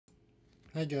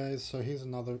Hey guys, so here's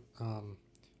another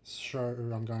show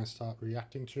I'm going to start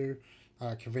reacting to,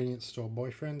 Convenience Store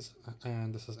Boyfriends,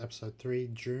 and this is episode 3,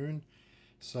 June.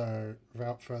 So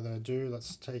without further ado,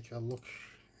 let's take a look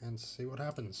and see what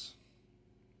happens.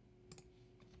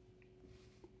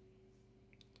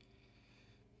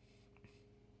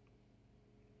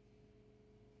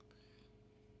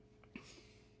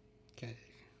 Okay.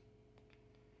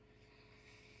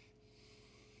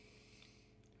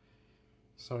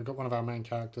 So we got one of our main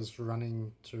characters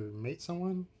running to meet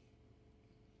someone,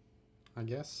 I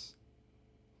guess.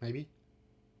 Maybe.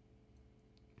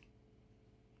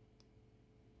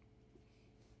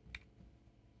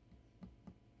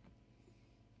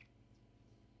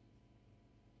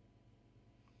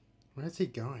 Where's he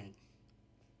going?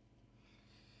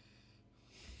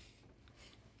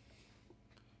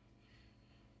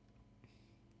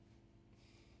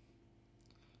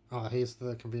 Oh, here's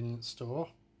the convenience store.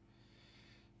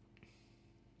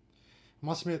 I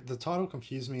must admit, the title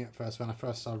confused me at first when I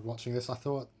first started watching this. I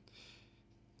thought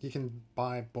you can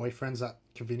buy boyfriends at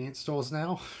convenience stores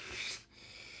now.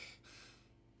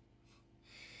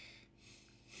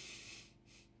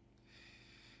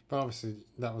 But obviously,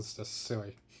 that was just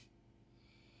silly.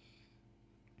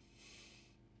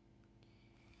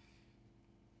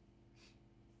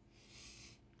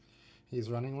 He's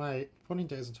running late. 14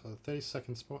 days until the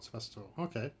 32nd Sports Festival.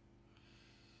 Okay.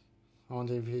 I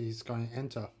wonder if he's going to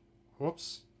enter.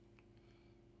 Whoops.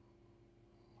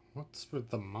 What's with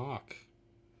the mark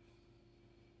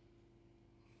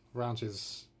around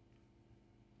his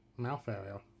mouth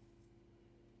area?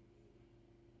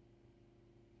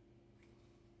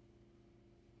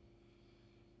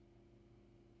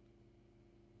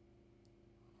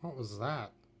 What was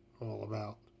that all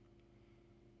about?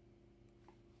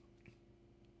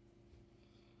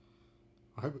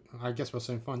 I guess we'll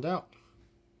soon find out.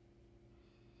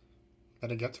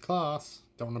 Better get to class.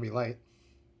 Don't want to be late.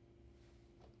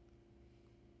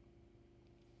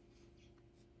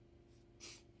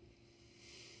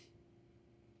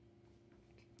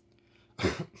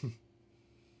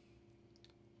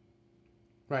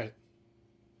 Right.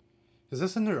 Is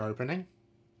this a new opening?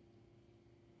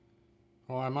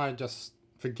 Or am I just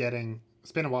forgetting?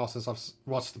 It's been a while since I've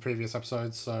watched the previous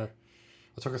episodes, so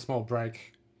I took a small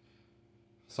break.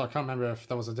 So I can't remember if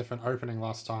there was a different opening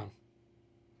last time.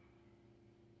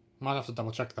 Might have to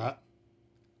double check that.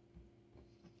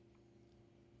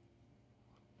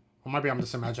 Or maybe I'm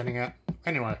just imagining it.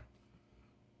 Anyway.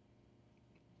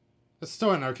 It's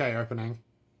still an okay opening.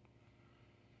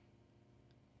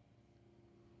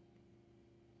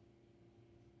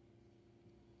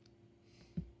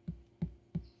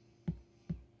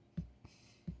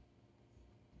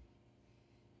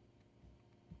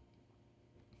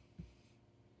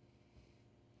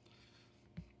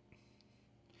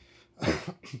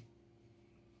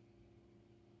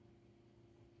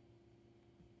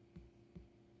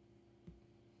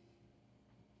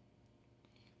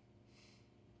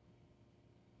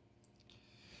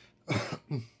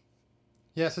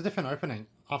 Yeah, it's a different opening.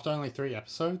 After only 3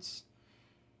 episodes.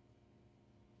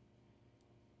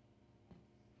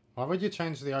 Why would you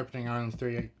change the opening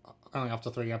only after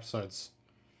 3 episodes?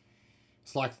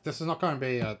 It's like, this is not going to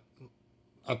be a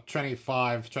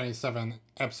 25, 27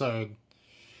 episode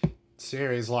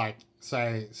series like,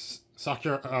 say,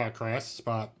 Sakura Crest,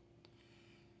 but...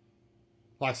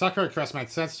 Like, Sakura Crest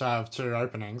makes sense to have 2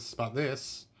 openings, but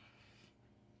this...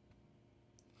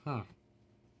 Huh.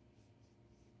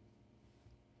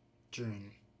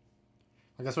 June.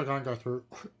 I guess we're going to go through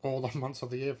all the months of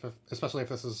the year, especially if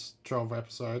this is 12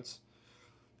 episodes.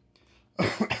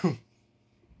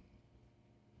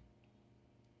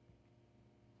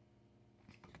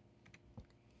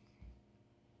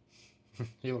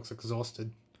 He looks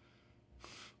exhausted.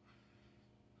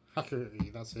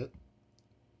 Hakuri, that's it.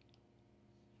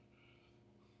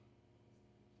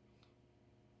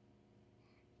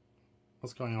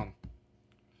 What's going on?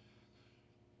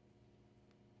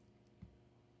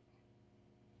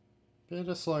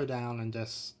 Better slow down and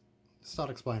just start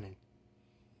explaining.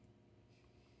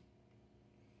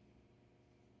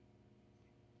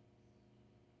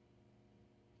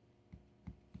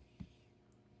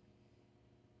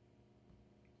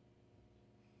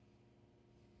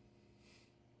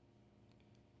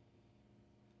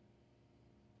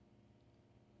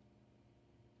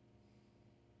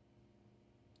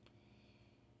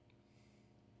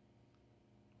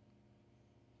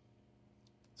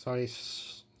 So he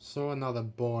saw another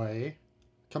boy.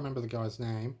 Can't remember the guy's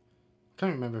name.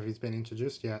 Can't remember if he's been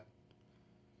introduced yet.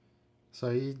 So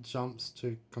he jumps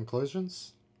to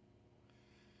conclusions.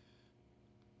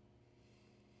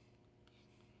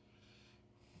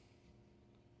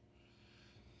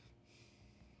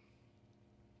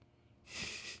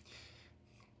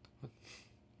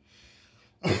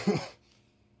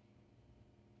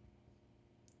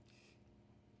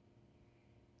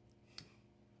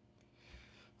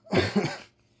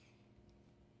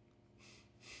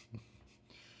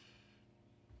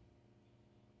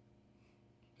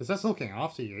 Is this looking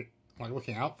after you? Like,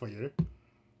 looking out for you?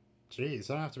 Jeez,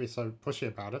 I don't have to be so pushy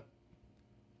about it.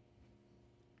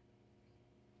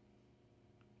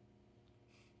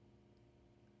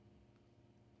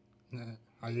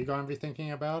 Are you going to be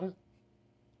thinking about it?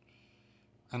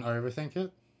 And overthink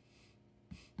it?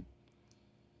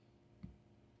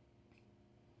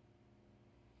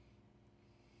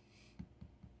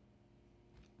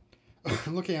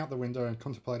 Looking out the window and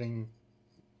contemplating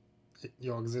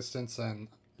your existence and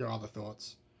your other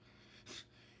thoughts.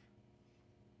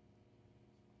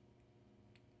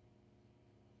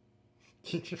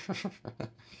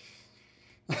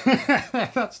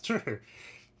 That's true.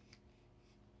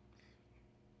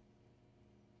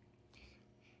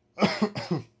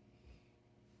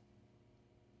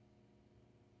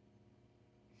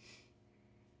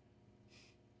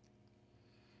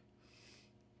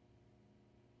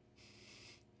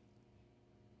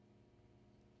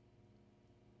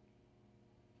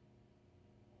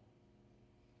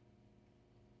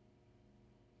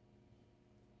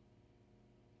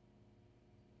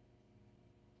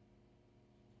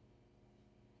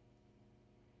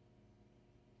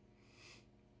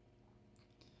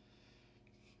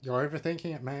 You're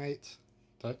overthinking it, mate.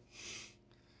 Don't...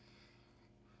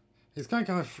 He's going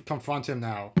to confront him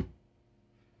now.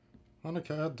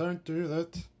 Monica, don't do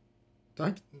that.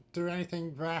 Don't do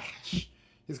anything rash.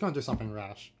 He's going to do something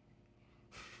rash.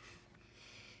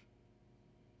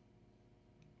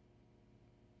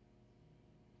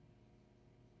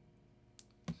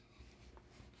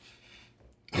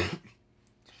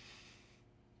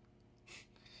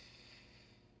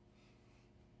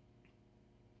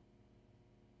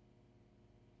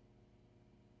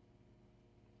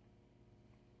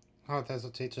 Oh, there's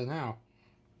a teacher now.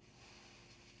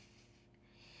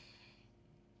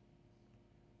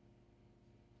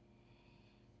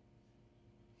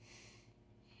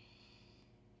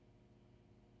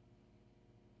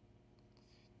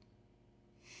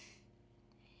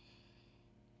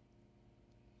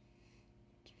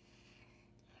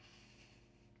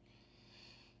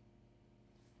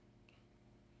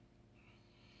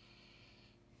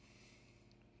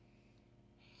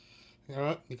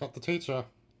 Alright, you got the teacher.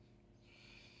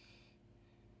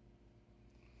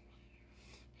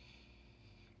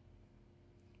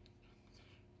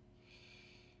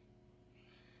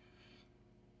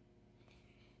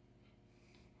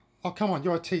 Oh, come on,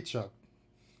 you're a teacher.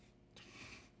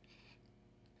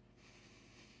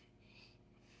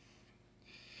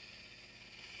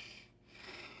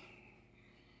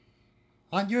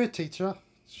 Aren't you a teacher?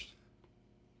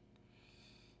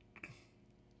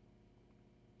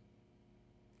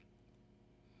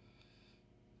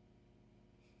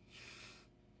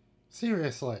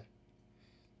 Seriously.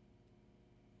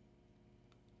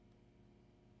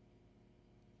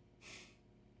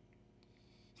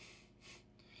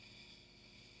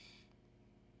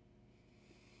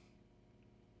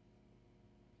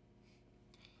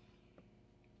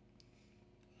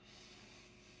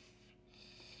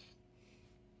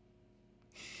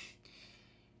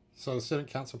 So the student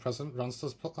council president runs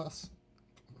this class,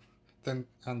 then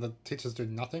and the teachers do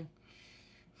nothing.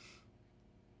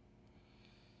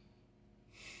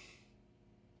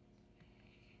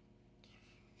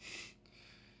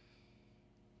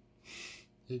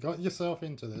 You got yourself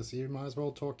into this. You might as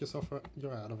well talk yourself.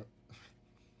 You're out of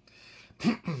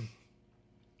it.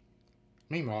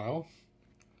 Meanwhile.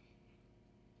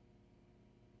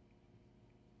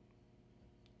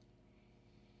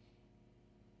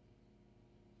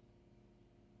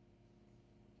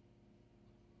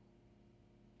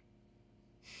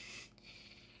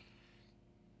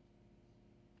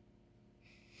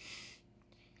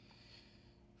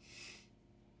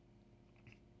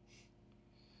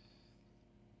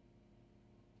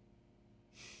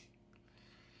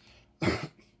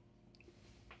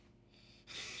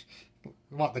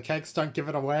 What, the cakes don't give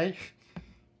it away?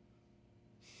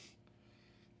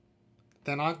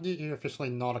 Then aren't you officially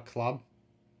not a club?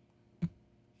 You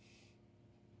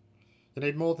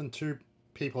need more than 2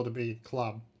 people to be a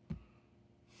club.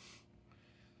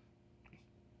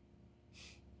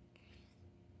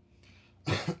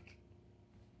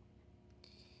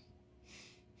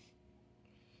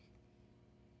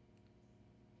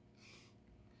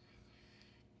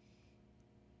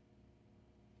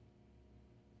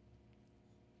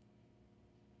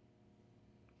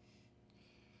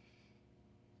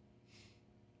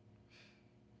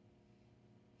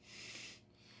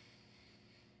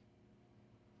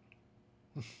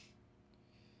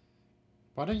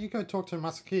 Why don't you go talk to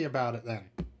Masaki about it then?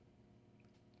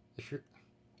 If you...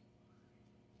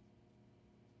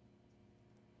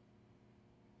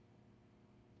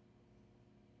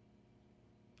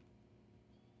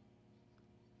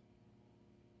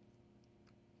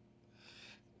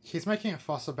 He's making a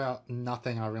fuss about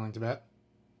nothing, I'm willing to bet.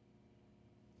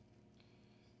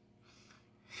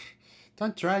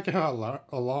 Don't drag her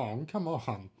along, come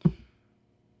on.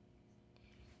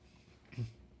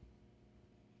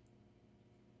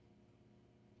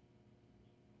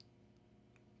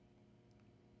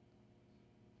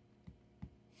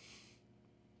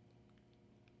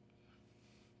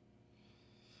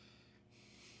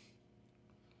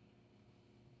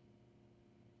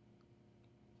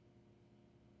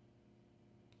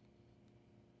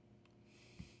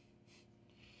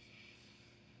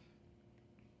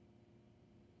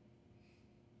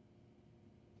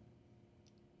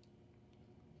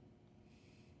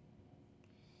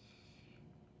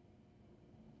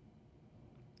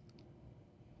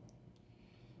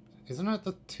 Isn't it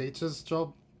the teacher's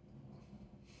job?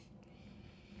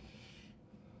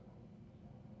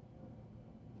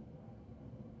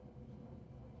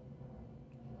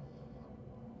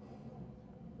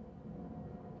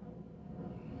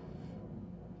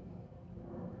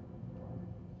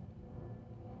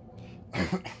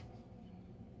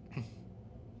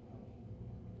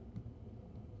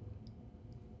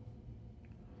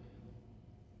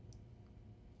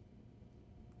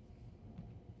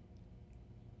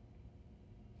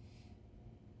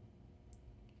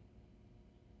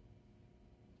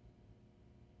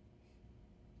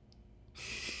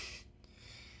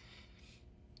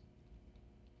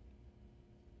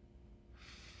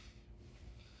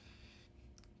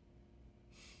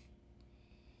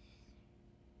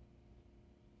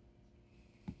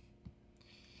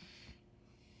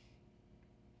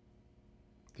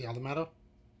 The other matter?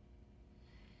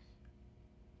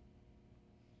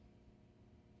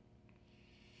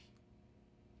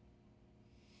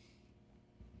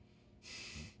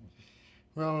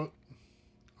 Well,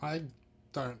 I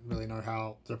don't really know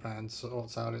how Japan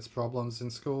sorts out its problems in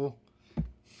school.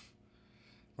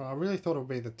 Well, I really thought it would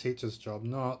be the teacher's job,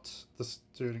 not the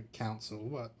student council,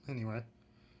 but anyway.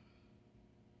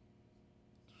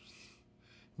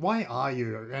 Why are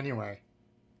you, anyway?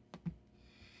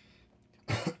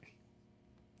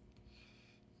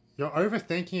 You're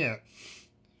overthinking it.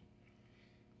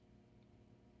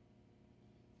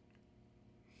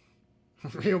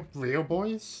 Real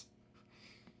boys?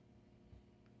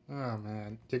 Oh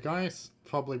man, you guys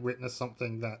probably witnessed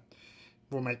something that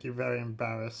will make you very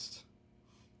embarrassed.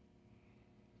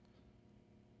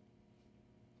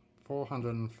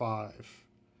 405.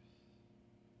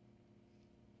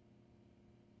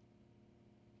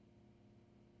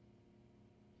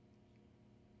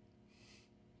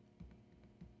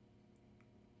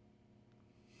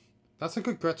 That's a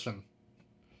good Gretchen.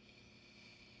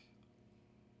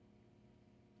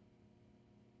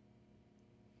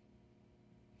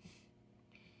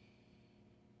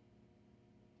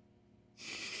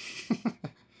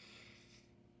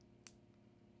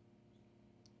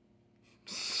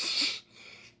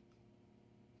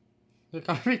 You're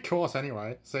gonna be caught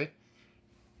anyway, see?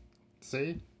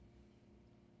 See?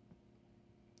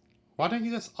 Why don't you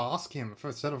just ask him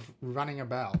instead of running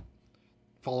about,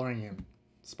 following him,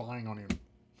 spying on him?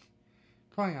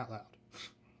 Crying out loud.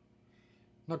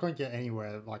 Not going to get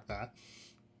anywhere like that.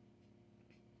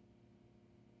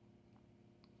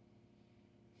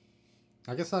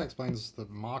 I guess that explains the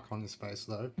mark on his face,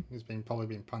 though. He's probably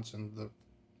been punched in the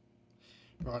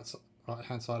right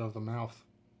hand side of the mouth.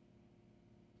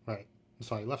 Wait,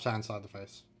 sorry, left hand side of the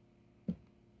face.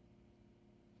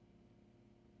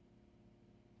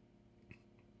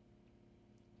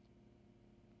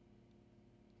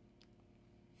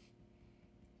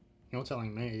 You're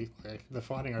telling me, like, they're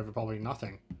fighting over probably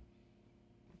nothing.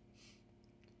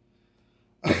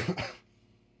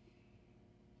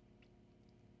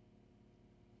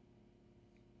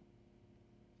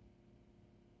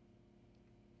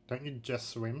 Don't you just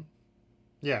swim?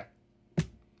 Yeah.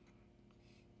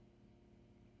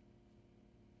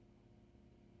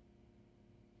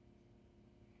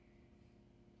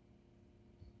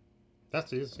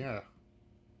 That is, yeah.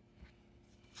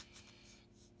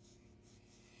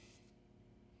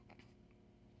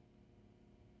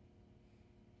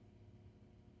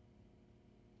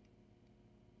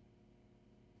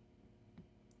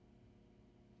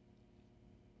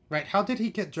 Right, how did he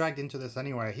get dragged into this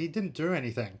anyway? He didn't do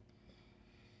anything.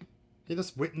 He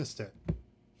just witnessed it.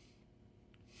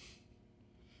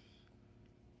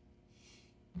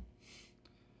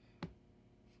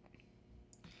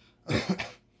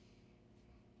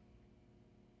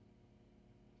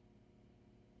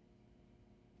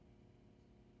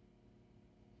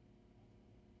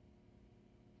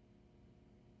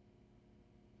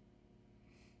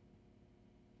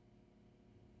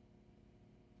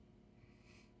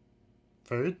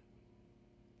 Food?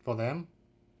 For them?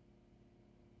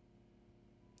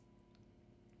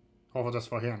 Or just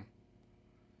for him?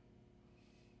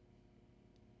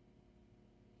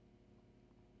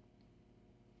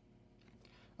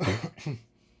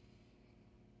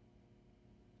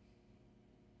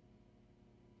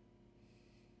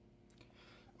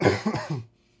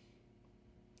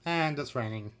 And it's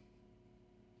raining.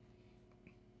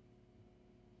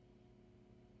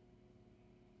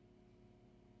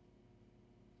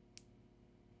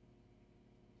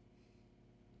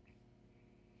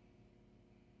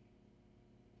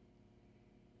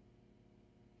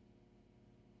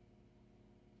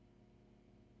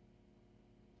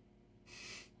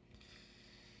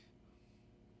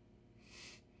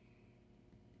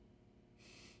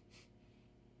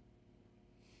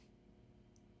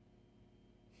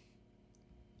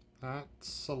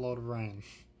 That's a lot of rain.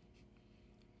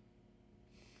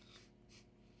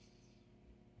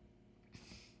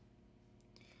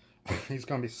 He's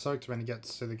gonna be soaked when he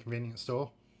gets to the convenience store.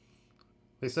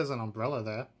 At least there's an umbrella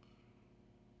there.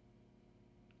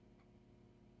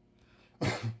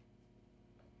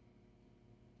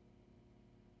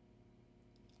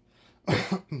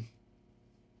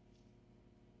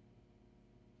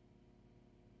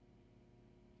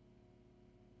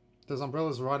 There's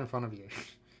umbrellas right in front of you.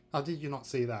 How did you not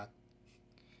see that?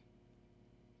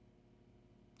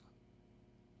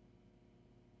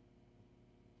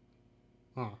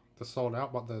 Oh, they're sold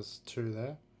out, but there's two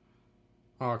there.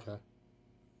 Oh, okay.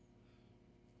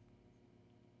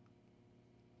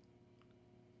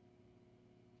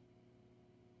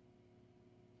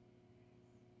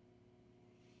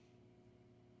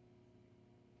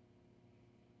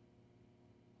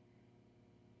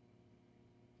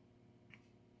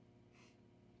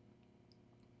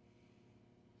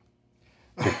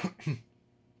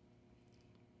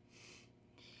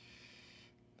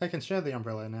 They can share the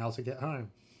umbrella now to get home.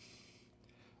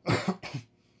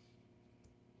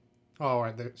 Oh,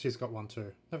 right, she's got one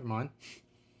too. Never mind.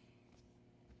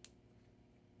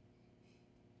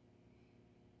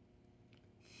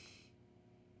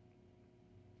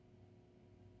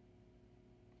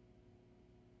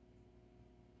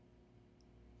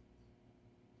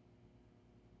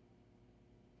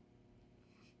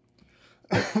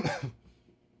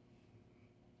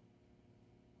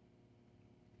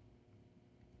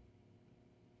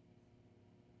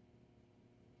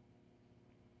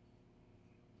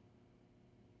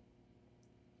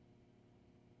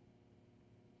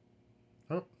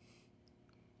 Oh.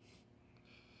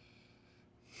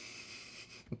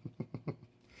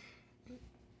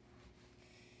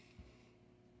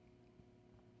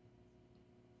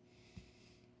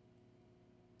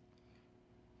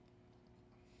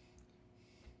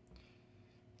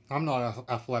 I'm not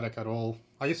athletic at all.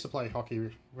 I used to play hockey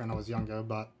when I was younger,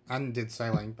 and did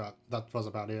sailing, but that was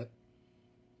about it.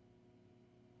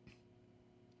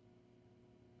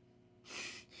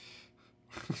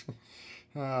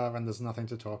 When there's nothing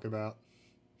to talk about.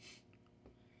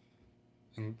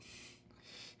 And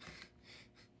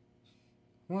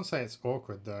I won't say it's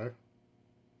awkward though.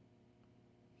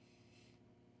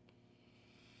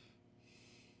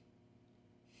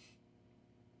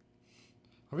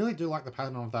 I really do like the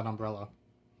pattern of that umbrella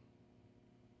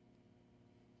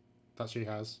that she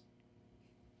has.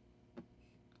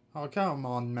 Oh, come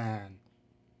on, man.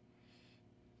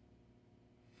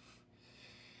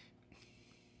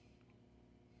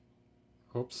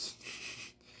 Oops.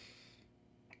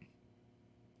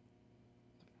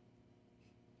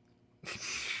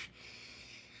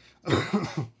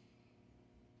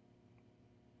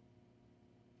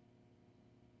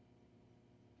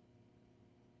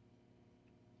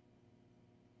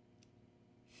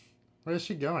 Where is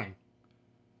she going?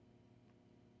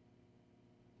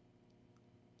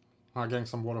 Oh, getting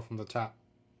some water from the tap.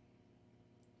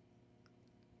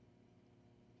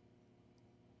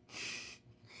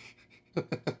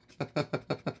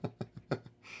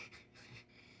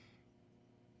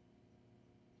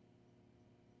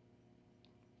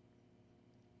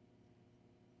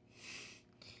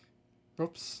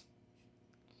 Oops.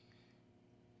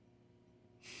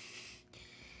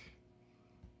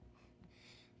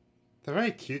 They're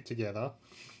very cute together.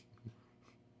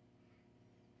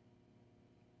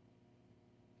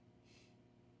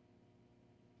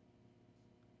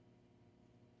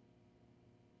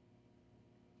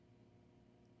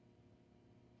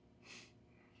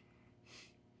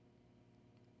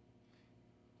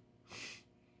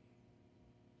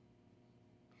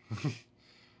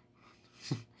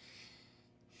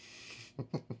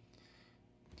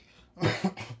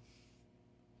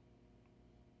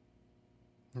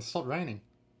 It stopped raining.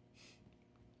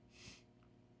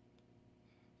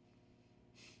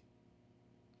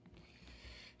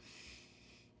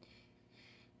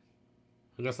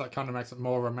 I guess that kind of makes it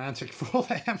more romantic for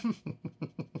them.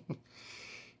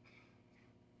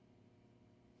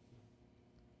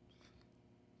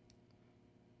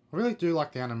 I really do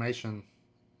like the animation.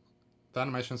 The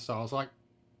animation style is like,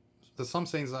 there's some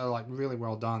scenes that are like really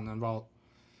well done, and while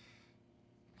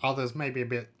others maybe a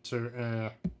bit too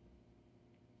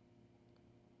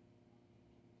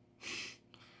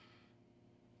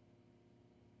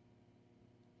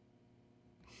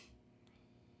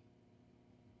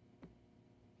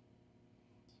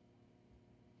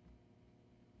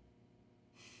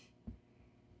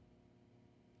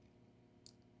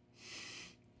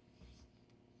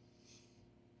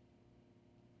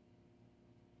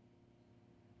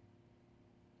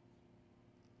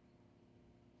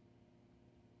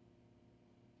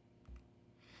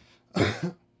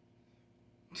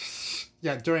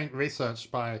yeah, doing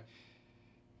research by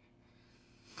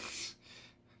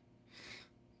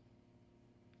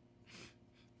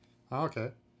oh, okay.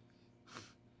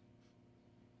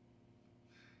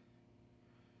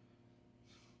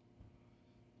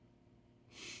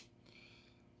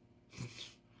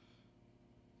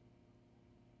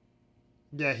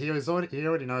 Yeah, he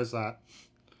already knows that.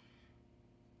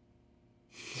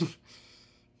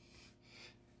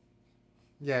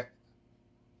 Yeah.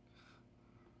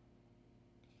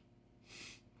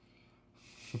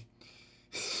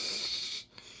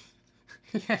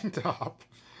 He ended up.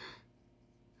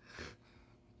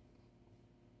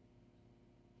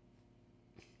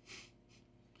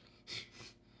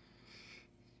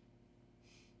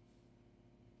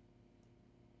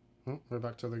 Oh, we're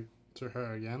back to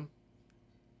her again.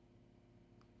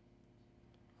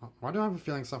 Why do I have a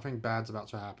feeling something bad's about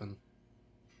to happen?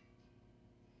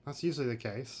 That's usually the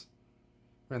case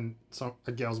when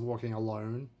a girl's walking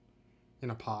alone in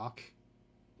a park.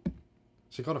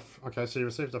 She got okay. She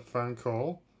received a phone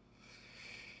call.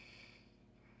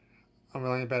 I'm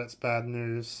willing to bet it's bad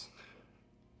news,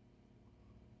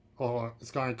 or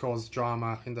it's going to cause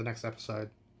drama in the next episode.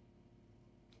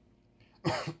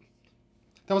 That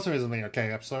was a reasonably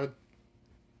okay episode.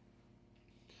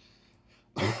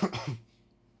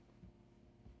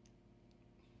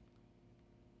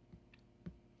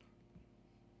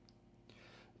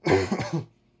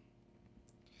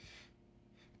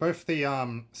 Both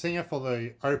the singer for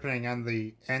the opening and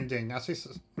the ending actually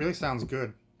really sounds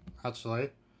good, actually.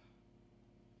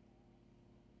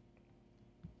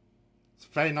 It's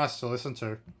very nice to listen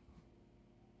to.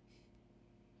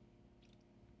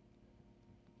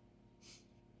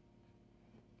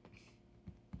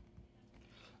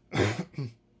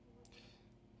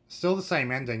 Still the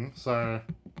same ending, so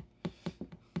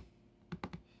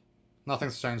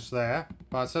nothing's changed there.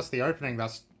 But it's just the opening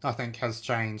that's, I think, has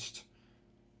changed.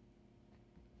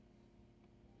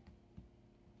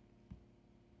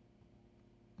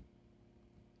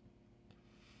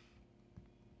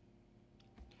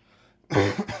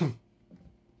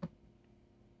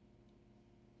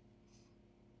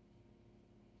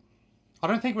 I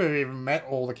don't think we've even met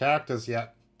all the characters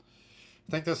yet.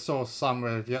 I think there's still some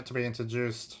we've yet to be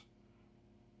introduced.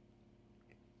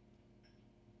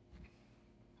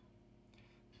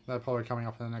 They're probably coming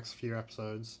up in the next few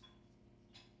episodes.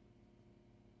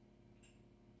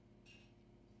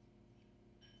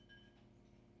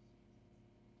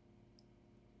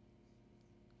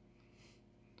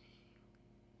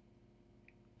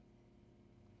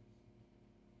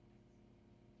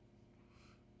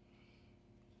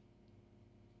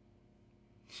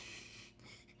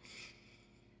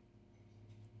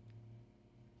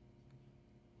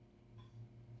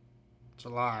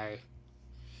 July.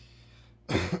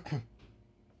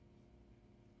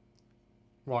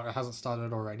 What, it hasn't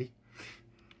started already?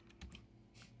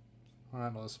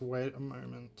 Alright, let's wait a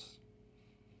moment.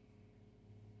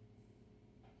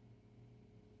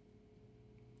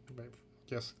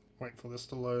 Wait for this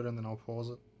to load and then I'll pause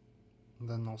it. And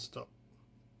then I'll stop.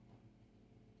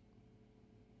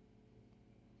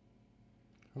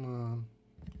 Come on.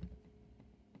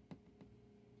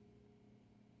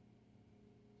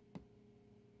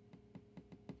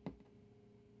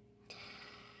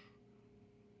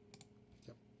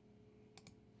 Yep.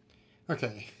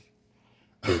 Okay.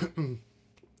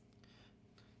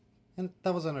 And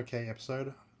that was an okay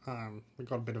episode. We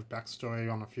got a bit of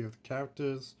backstory on a few of the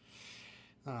characters.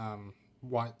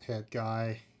 White-haired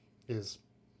guy is,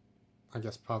 I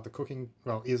guess, part of the cooking...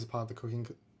 Well, is part of the cooking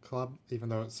club, even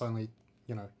though it's only,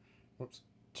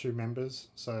 2 members.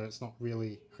 So it's not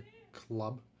really a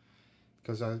club.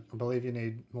 Because I believe you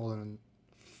need more than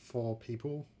 4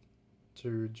 people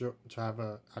to have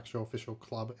an actual official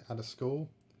club at a school.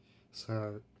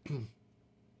 So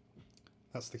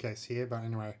that's the case here. But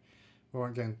anyway, we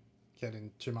won't get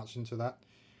in too much into that.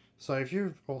 So if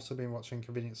you've also been watching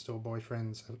Convenience Store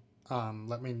Boyfriends,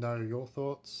 let me know your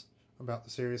thoughts about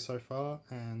the series so far,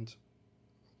 and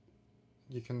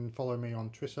you can follow me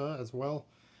on Twitter as well.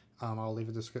 I'll leave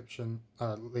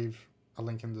leave a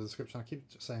link in the description. I keep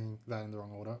saying that in the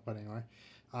wrong order, but anyway.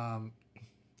 And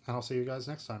I'll see you guys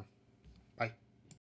next time. Bye.